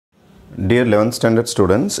Dear 11th standard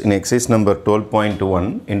students, in exercise number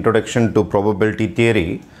 12.1, Introduction to Probability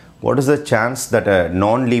Theory, what is the chance that a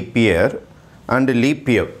non-leap year and a leap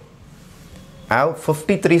year have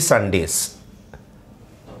 53 Sundays?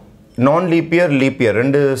 Non-leap year, leap year,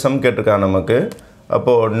 ரெண்டு sum கேட்டிருக்காங்க நமக்கு.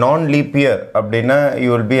 அப்போ non-leap year அப்படின்னா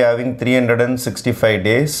you will be having 365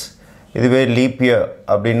 days. இதுவே leap year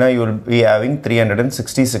அப்படின்னா you will be having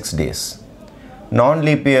 366 days.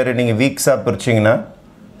 Non-leap year நீங்கள் weeks-ஆ பிரிச்சிங்கன்னா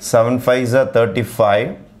 7 5s are 35,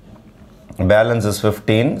 balance is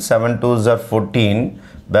 15, 7 2s are 14,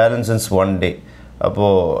 balance is 1 day. அப்போ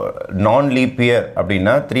non-leap year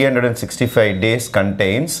அப்படின்னா 365 days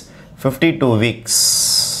contains 52 weeks.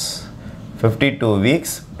 52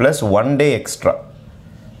 weeks plus 1 day extra.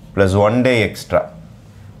 Plus 1 day extra.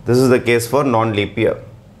 This is the case for non-leap year.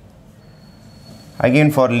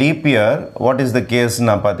 Again for leap year, what is the case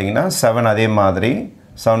na pathina 7 adhe madri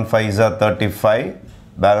 7 5s are 35,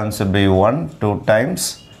 balance will be 1 2 times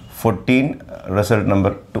 14, result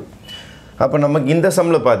number 2. அப்ப நமக்கு இந்த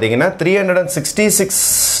சம்ல பாத்தீங்கன்னா 366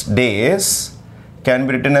 days can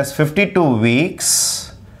be written as 52 weeks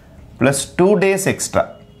plus 2 days extra.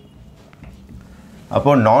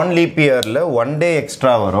 அப்போ non-leap yearல 1 day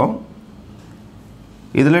extra வரும்,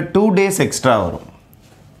 இதுல 2 days extra வரும்.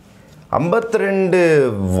 52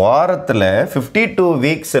 வாரத்தில் 52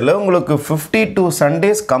 வீக்ஸில் உங்களுக்கு 52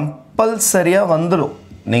 சண்டேஸ் கம்பல்சரியாக வந்துடும்.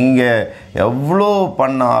 நீங்கள் எவ்வளோ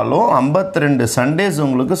பண்ணாலும் 52 சண்டேஸ்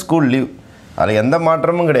உங்களுக்கு ஸ்கூல் லீவ், அதில் எந்த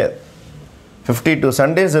மாற்றமும் கிடையாது. 52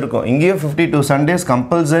 சண்டேஸ் இருக்கும், இங்கேயும் 52 சண்டேஸ்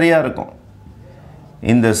கம்பல்சரியாக இருக்கும்.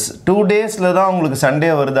 இந்த 2 டேஸில் தான் உங்களுக்கு சண்டே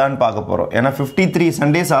வருதான்னு பார்க்க போகிறோம். ஏன்னா 53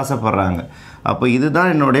 சண்டேஸ் ஆசைப்படுறாங்க. அப்போ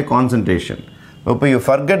இதுதான் என்னுடைய கான்சன்ட்ரேஷன். இப்போ you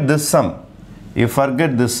forget this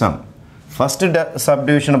some. First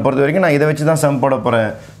சப்டிவிஷனை பொறுத்த வரைக்கும் நான் இதை வச்சு தான் சம் போட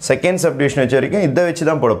போகிறேன். செகண்ட் சப்டிவிஷன் வச்ச வரைக்கும் இதை வச்சு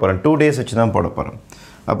தான் போட போகிறேன். 2 days வச்சு தான் போட போகிறேன்.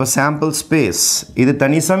 அப்போ சாம்பிள் ஸ்பேஸ், இது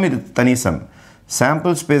தனி சம், இது தனி சம்.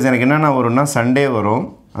 சாம்பிள் ஸ்பேஸ் எனக்கு என்னென்ன வரும்னா சண்டே வரும்.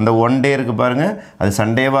 அந்த 1 day இருக்குது பாருங்கள், அது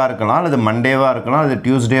சண்டேவாக இருக்கலாம், அல்லது மண்டேவாக இருக்கலாம், அது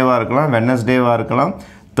டியூஸ்டேவாக இருக்கலாம், வெட்னஸ்டேவாக இருக்கலாம்,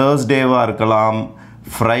 தேர்ஸ்டேவாக இருக்கலாம்,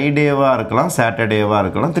 ஃப்ரைடேவாக இருக்கலாம், சாட்டர்டேவாக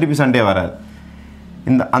இருக்கலாம், திருப்பி சண்டே வராது.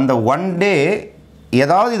 அந்த 1 day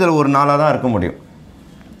ஏதாவது இதில் ஒரு நாளாக தான் இருக்க முடியும்.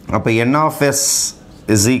 அப்போ n of s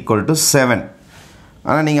is equal to 7.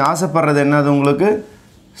 ஆனால் நீங்கள் ஆசைப்படுறது என்னது, உங்களுக்கு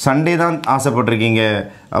சண்டே தான் ஆசைப்பட்டிருக்கீங்க.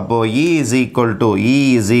 அப்போது e is equal to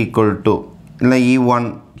இல்லை e1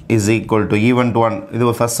 is equal to event 1, இது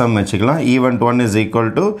ஒரு ஃபஸ்ட் சம் வச்சுக்கலாம். event 1 is equal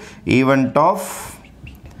to event of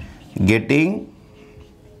getting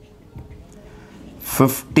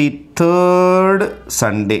 53rd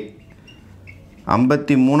Sunday.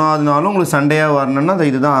 53வது நாளும் உங்களுக்கு சண்டேயாக வரணும்னா அது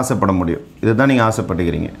இதுதான் ஆசைப்பட முடியும். இதுதான் நீங்கள்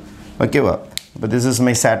ஆசைப்பட்டுக்கிறீங்க. ஓகேவா? இப்போ this is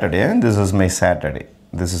my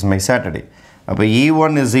Saturday. அப்போ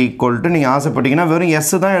e1 is equal to நீங்கள் ஆசைப்பட்டீங்கன்னா வெறும் s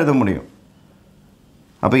தான் எழுத முடியும்.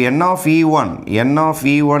 அப்போ n of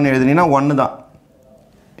e1 எழுதுனீங்கன்னா 1 தான்.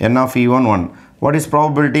 n of e1 1. What is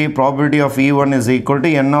probability? Probability of e1 is equal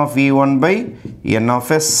to n of e1 by n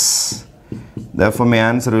of s. Therefore my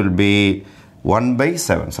answer will be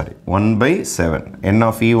 1/7. n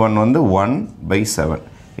of e1 வந்து 1/7.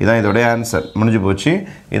 இதான் இதோடைய answer. முடிஞ்சு போச்சு.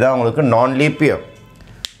 இதான் உங்களுக்கு நான் leap year.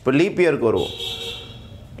 இப்போ லீப் இயருக்கு வருவோம்.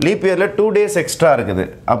 லீப் இயரில் 2 days எக்ஸ்ட்ரா இருக்குது.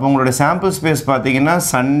 அப்போ உங்களுடைய சாம்பிள் ஸ்பேஸ் பார்த்தீங்கன்னா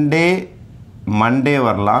சண்டே மண்டே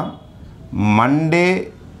வரலாம், மண்டே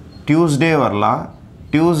டியூஸ்டே வரலாம்,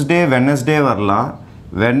 டியூஸ்டே வெட்னஸ்டே வரலாம்,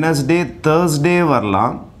 வெட்னஸ்டே தேர்ஸ்டே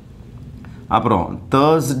வரலாம், அப்புறம்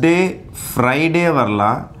தேர்ஸ்டே ஃப்ரைடே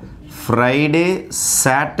வரலாம், ஃப்ரைடே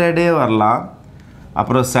சாட்டர்டே வரலாம்,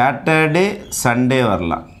 அப்புறம் சாட்டர்டே சண்டே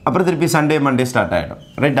வரலாம், அப்புறம் திருப்பி சண்டே மண்டே ஸ்டார்ட் ஆகிடும்.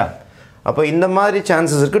 ரைட்டா? அப்போ இந்த மாதிரி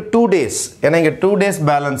சான்சஸ் இருக்குது 2 days. ஏன்னா இங்கே 2 days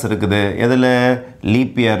பேலன்ஸ் இருக்குது. எதில்?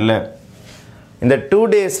 லீப் இயரில். இந்த 2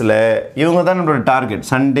 daysல இவங்க தான் நம்மளோட டார்கெட்.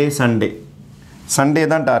 சண்டே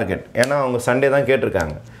தான் டார்கெட். ஏன்னா அவங்க சண்டே தான்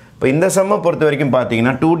கேட்டிருக்காங்க. இப்போ இந்த சம்மை பொறுத்த வரைக்கும்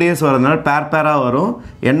பார்த்தீங்கன்னா 2 days வரதுனால பேராக வரும்.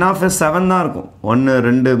 n of s 7 தான் இருக்கும். 1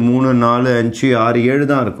 2 3 4 5 6 7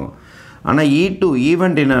 தான் இருக்கும். ஆனால் e2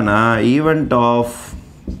 ஈவெண்ட் என்னன்னா event of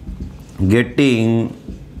getting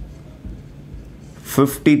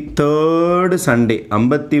 53rd Sunday,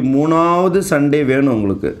 53வது Sunday வேணும்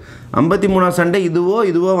உங்களுக்கு. 53வது சண்டே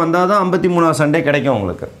இதுவோ வந்தால் தான் 53வது சண்டே கிடைக்கும்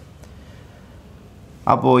உங்களுக்கு.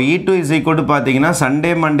 அப்போது e2 is equal to பார்த்தீங்கன்னா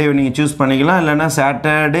சண்டே மண்டேவை நீங்கள் சூஸ் பண்ணிக்கலாம், இல்லைன்னா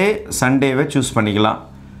சாட்டர்டே சண்டேவை சூஸ் பண்ணிக்கலாம்.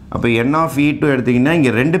 அப்போ n of e2 எடுத்திங்கன்னா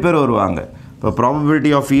இங்கே 2 பேர் வருவாங்க. இப்போ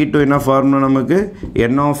ப்ராபபிலிட்டி ஆஃப் e2 என்ன ஃபார்முலா நமக்கு?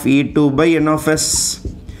 n of e2 by n of s.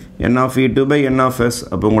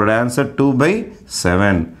 அப்போ உங்களோட ஆன்சர்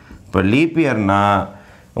 2/7. இப்போ லீப் இயர்னா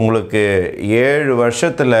உங்களுக்கு 7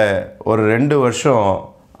 வருஷத்தில் ஒரு 2 வருஷம்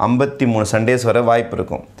 53 சண்டேஸ் வர வாய்ப்பு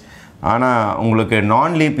இருக்கும். ஆனால் உங்களுக்கு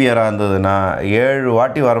நான் லீப் இயராக இருந்ததுன்னா 7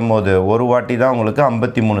 வாட்டி வரும்போது ஒரு வாட்டி தான் உங்களுக்கு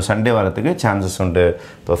 53 சண்டே வரதுக்கு சான்சஸ் உண்டு.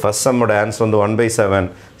 இப்போ ஃபர்ஸ்ட் சம்மோட ஆன்சர் வந்து 1/7,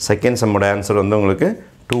 செகண்ட் சம்மோட ஆன்சர் வந்து உங்களுக்கு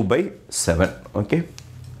 2/7. Okay,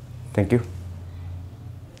 thank you.